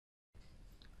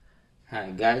Hi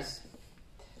guys,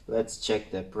 let's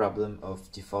check the problem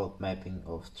of default mapping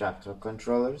of Traktor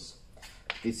controllers.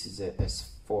 This is a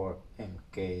S4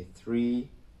 MK3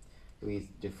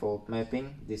 with default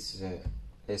mapping. This is a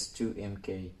S2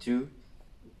 MK2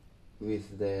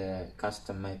 with the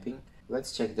custom mapping.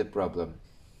 Let's check the problem.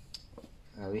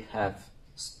 We have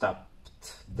stopped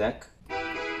deck,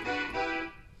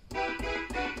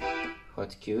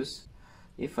 hot cues.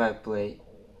 If I play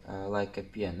like a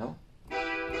piano,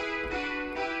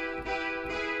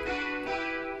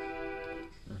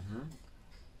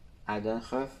 I don't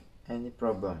have any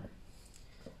problem.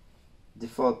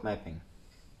 Default mapping.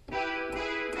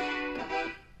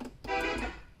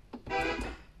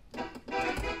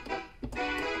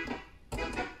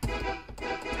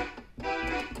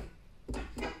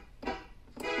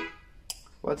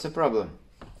 What's the problem?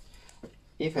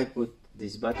 If I put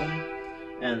this button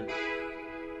and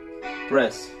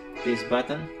press this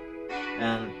button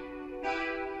and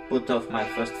put off my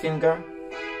first finger,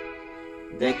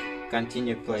 deck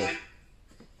continue play.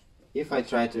 If I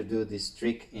try to do this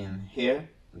trick in here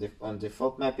on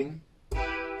default mapping,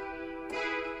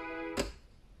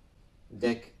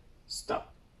 deck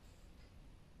stop.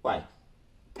 Why?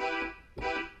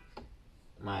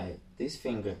 This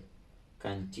finger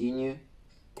continue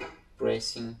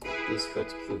pressing this hot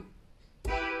cue.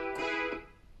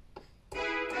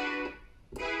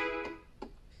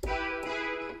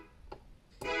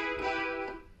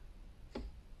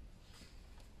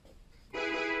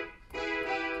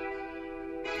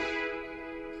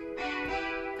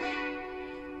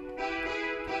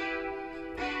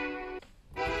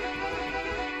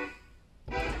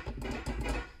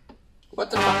 What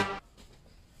the fuck?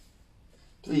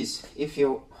 Please, if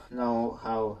you know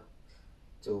how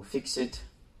to fix it,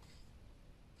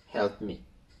 help me.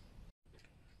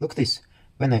 Look this.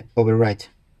 When I overwrite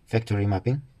factory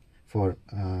mapping for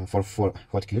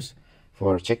hot cues,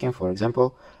 for checking, for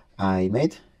example, I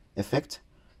made effect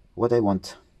what I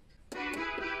want.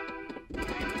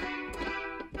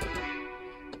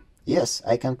 Yes,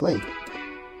 I can play.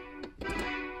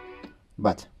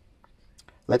 But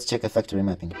let's check a factory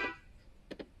mapping.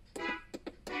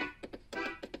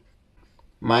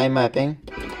 My mapping,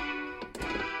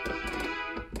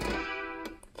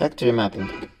 factory mapping.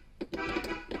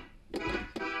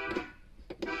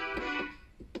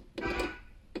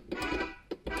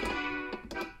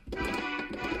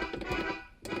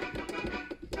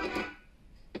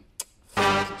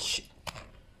 Shit.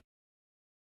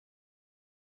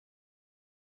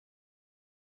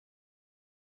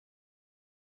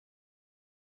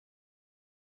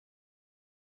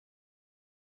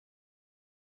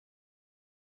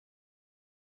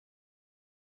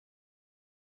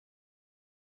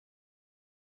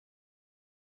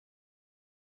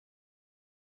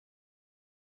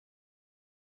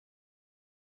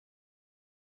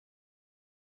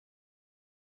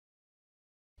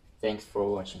 Thanks for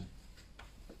watching.